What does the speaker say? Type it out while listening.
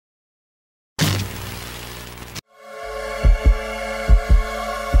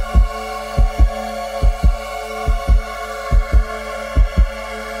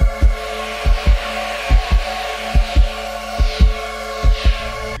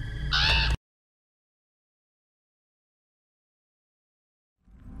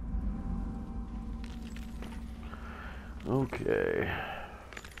Okay.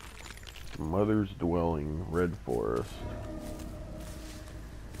 Mother's Dwelling, Red Forest.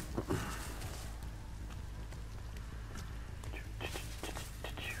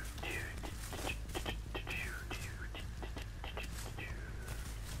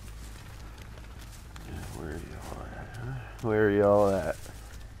 Where are y'all at?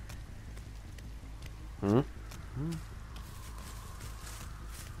 Hmm?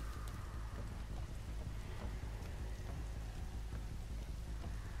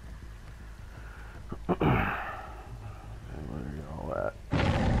 Where are y'all at?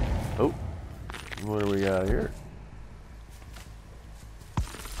 Oh, what do we got here?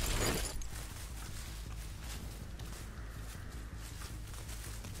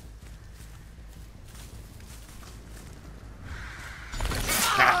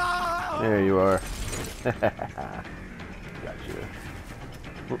 There you are. Gotcha.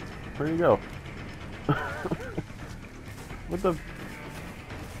 Where'd you go? What the?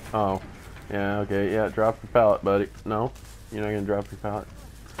 Oh. Yeah, okay. Yeah, drop your pallet, buddy. No, you're not gonna drop your pallet.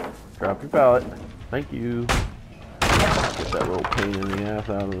 Drop your pallet. Thank you. Get that little pain in the ass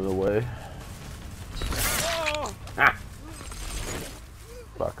out of the way. Ah!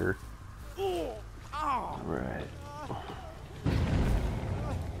 Fucker. Alright.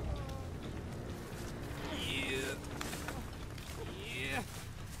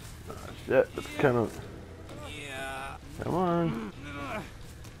 Oh, shit, it's kind of... Come on.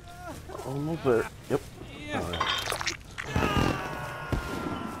 Almost there. Yep. Alright.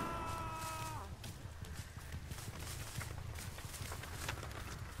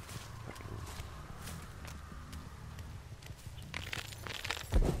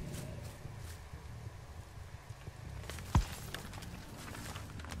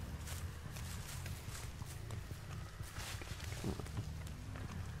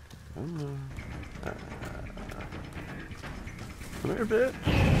 Come here, bitch.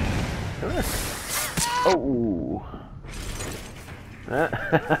 Come here. Oh.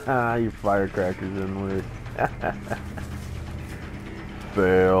 Your firecrackers didn't work.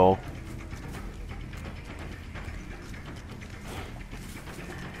 Fail.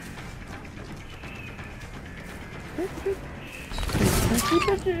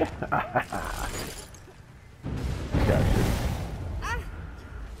 Gotcha.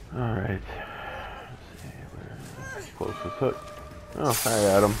 Alright. Let's see, where's the closest hook? Oh, hi,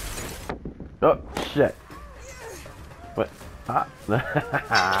 Adam. Oh, shit. What? Ah.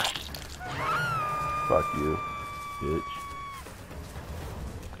 Fuck you, bitch.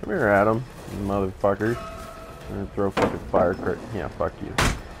 Come here, Adam, you motherfucker. I'm gonna throw fucking firecracker. Yeah, fuck you.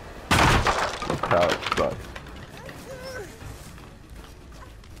 This pallet sucks.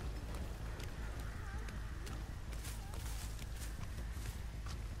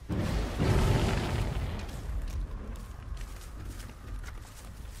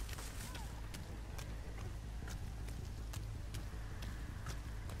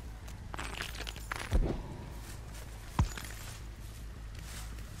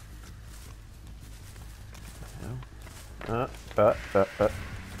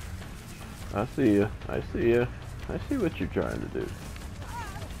 I see you. I see you. I see what you're trying to do.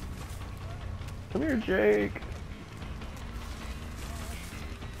 Come here, Jake.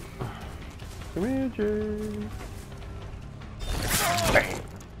 Come here, Jake. Bang.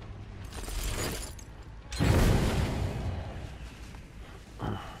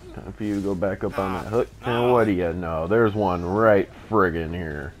 Time for you to go back up on that hook. And what do you know? There's one right friggin'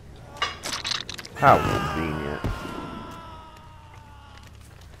 here. How convenient.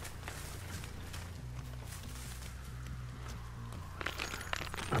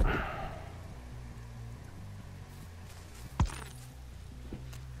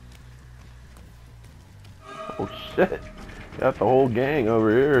 Oh shit. Got the whole gang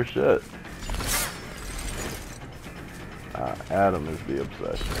over here, shit. Adam is the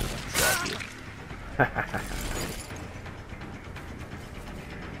obsession.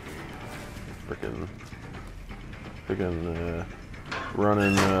 Freaking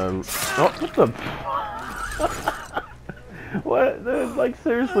running, oh, what the? What? Dude, like,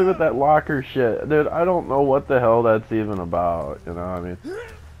 seriously, with that locker shit. Dude, I don't know what the hell that's even about, you know, I mean,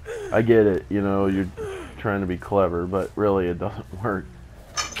 I get it, you know, you're trying to be clever, but really it doesn't work.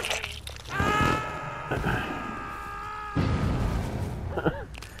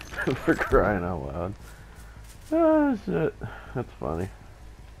 For crying out loud. Oh, shit. That's funny.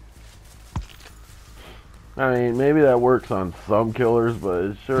 I mean, maybe that works on some killers, but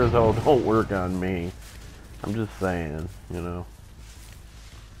it sure as hell don't work on me. I'm just saying, you know.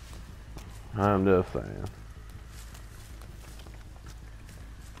 I'm just saying.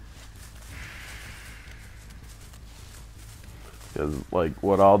 Because, like,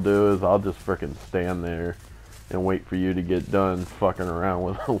 what I'll do is I'll just frickin' stand there and wait for you to get done fucking around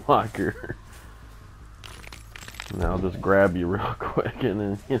with a locker. And I'll just grab you real quick, and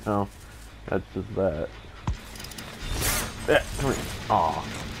then, you know, that's just that. Yeah, come here. Aw.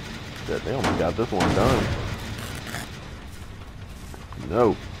 Shit, they almost got this one done.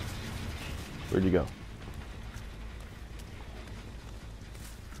 No. Where'd you go?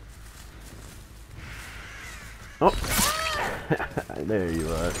 Oh. There you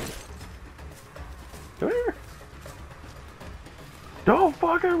are. Come here. Don't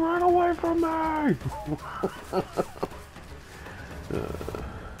fucking run away from me!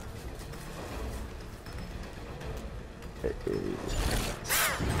 Hey.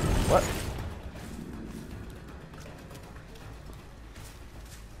 What?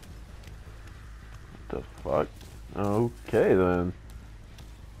 The fuck? Okay then.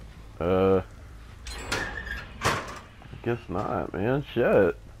 I guess not, man.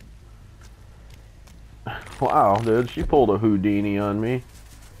 Shit. Wow, dude, she pulled a Houdini on me.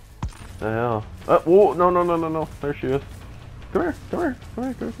 The hell? Oh, whoa, no. There she is. Come here, come here, come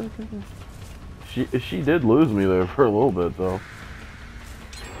here, come here, come here. She did lose me there for a little bit, though.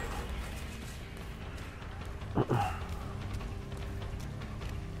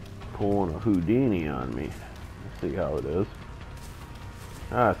 Pulling a Houdini on me. Let's see how it is.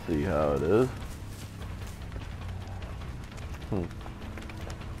 I see how it is.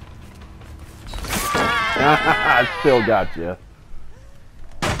 I still got you.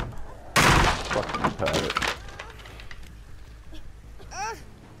 Fucking pallet.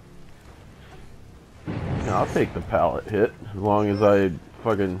 Yeah, I'll take the pallet hit as long as I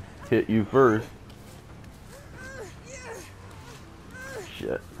fucking hit you first.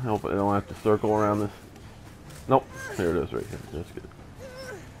 Shit. I hope I don't have to circle around this. Nope. There it is right here. That's good.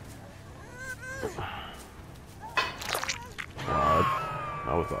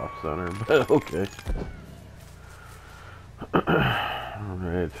 I was off center, but okay.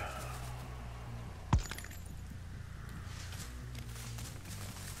 Alright.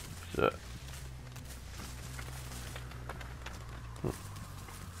 Shit.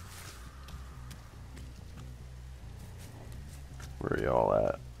 Where are y'all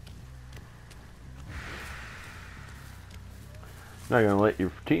at? Not gonna let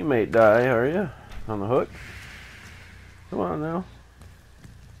your teammate die, are you? On the hook? Come on now.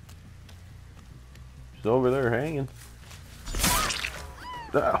 She's over there hanging.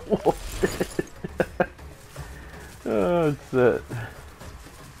 Oh, shit.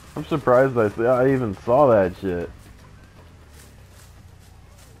 I'm surprised I even saw that shit.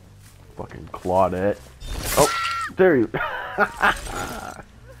 Fucking Claudette. Oh, there you.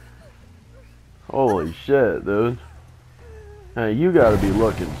 Holy shit, dude. Hey, you gotta be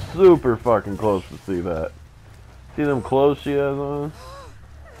looking super fucking close to see that. See them clothes she has on?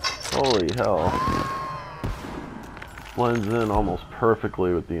 Holy hell. Blends in almost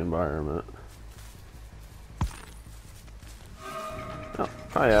perfectly with the environment. Oh,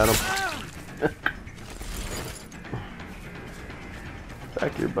 hi Adam.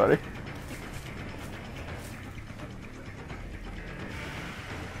 Back here, buddy.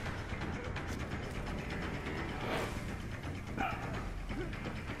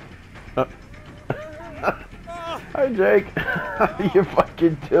 Hi Jake. How you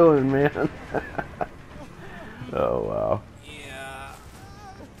fucking doing, man? Oh wow. Yeah.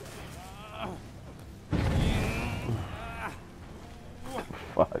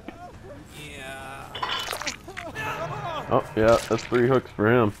 Fuck. Yeah. Oh yeah, that's 3 hooks for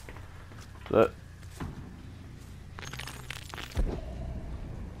him. That.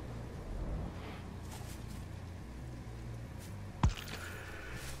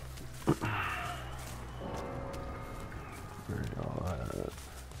 Where y'all at?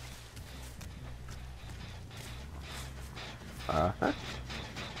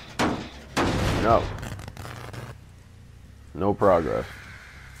 No. No progress.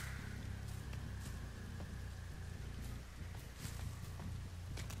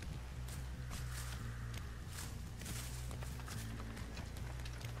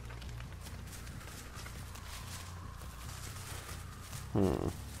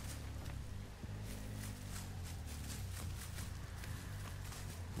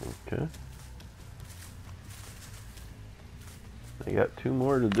 Okay. They got 2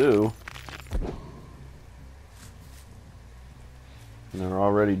 more to do. And they're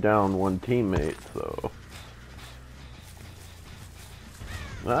already down 1 teammate, so.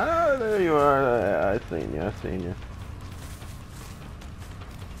 Ah, there you are. I seen you. I seen you.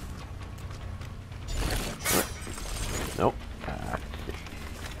 Nope.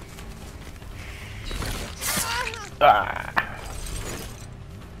 Ah.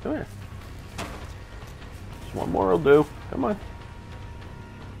 do. Come on.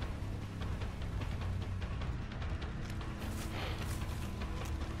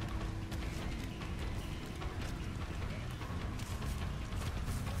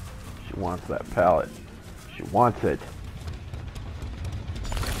 She wants that pallet. She wants it.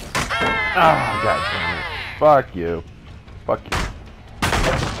 Oh, god damn it. Fuck you. Fuck you.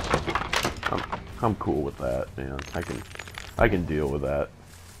 I'm cool with that, man. I can deal with that.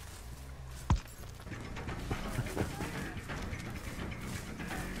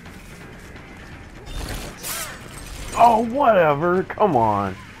 Oh, whatever. Come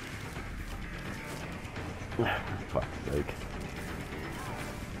on. For fuck's sake.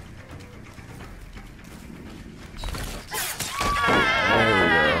 There we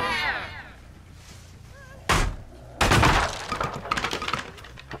go.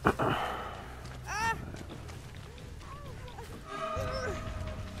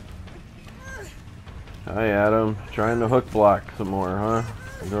 Hi, Adam. Trying to hook block some more, huh?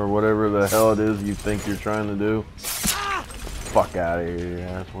 Or whatever the hell it is you think you're trying to do. Fuck out of here, you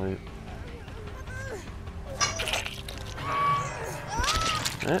asswipe.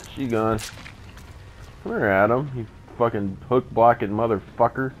 Eh, she gone. Come here, Adam. You fucking hook blocking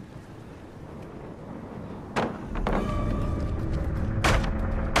motherfucker. Go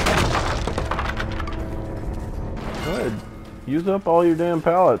ahead. Use up all your damn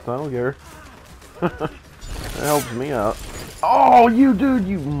pallets. I don't care. That helps me out. Oh, you dude,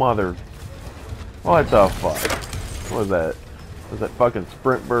 you mother. What the fuck? What was that? Was that fucking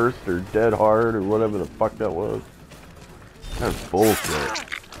sprint burst or dead hard or whatever the fuck that was? That's bullshit.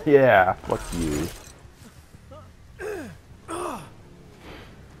 Yeah, fuck you.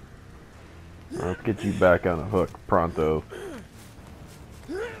 Let's get you back on a hook, pronto.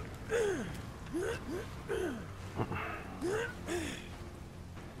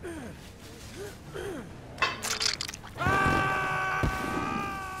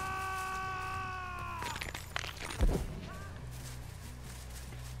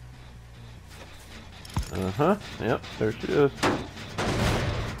 Uh-huh. Yep, there she is.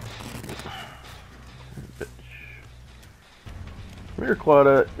 Bitch. Come here,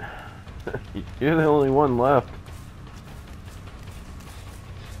 Claudette. You're the only one left.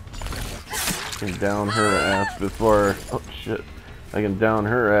 I can down her ass before... Oh, shit. I can down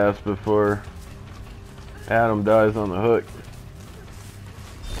her ass before Adam dies on the hook.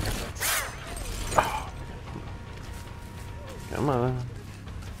 Oh. Come on.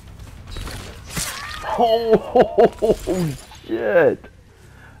 Oh, shit.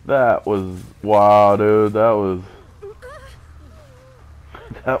 That was... Wow, dude. That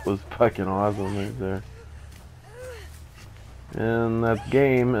was fucking awesome right there. And that's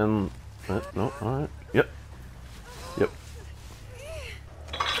game, and... no, alright. Yep. Yep.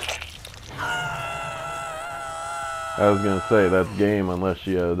 I was gonna say, that's game unless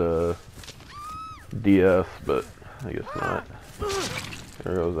she had DS, but I guess not.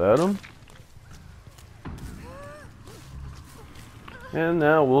 There goes Adam. And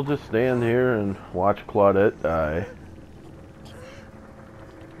now we'll just stand here and watch Claudette die.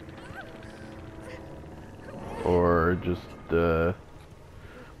 Or just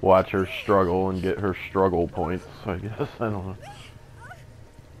watch her struggle and get her struggle points, I guess. I don't know.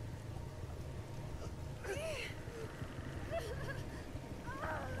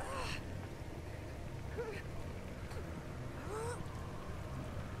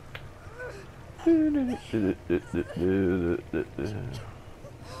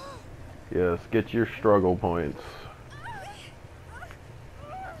 Yes, get your struggle points.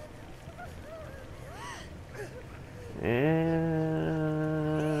 And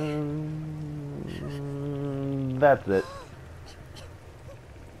that's it.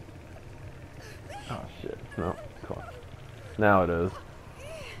 Oh shit, no, come on. Now it is.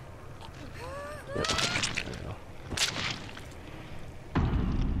 Yep. There you go.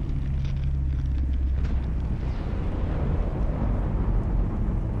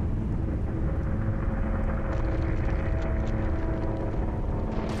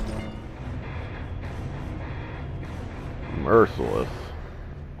 Merciless.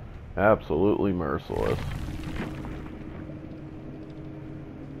 Absolutely merciless.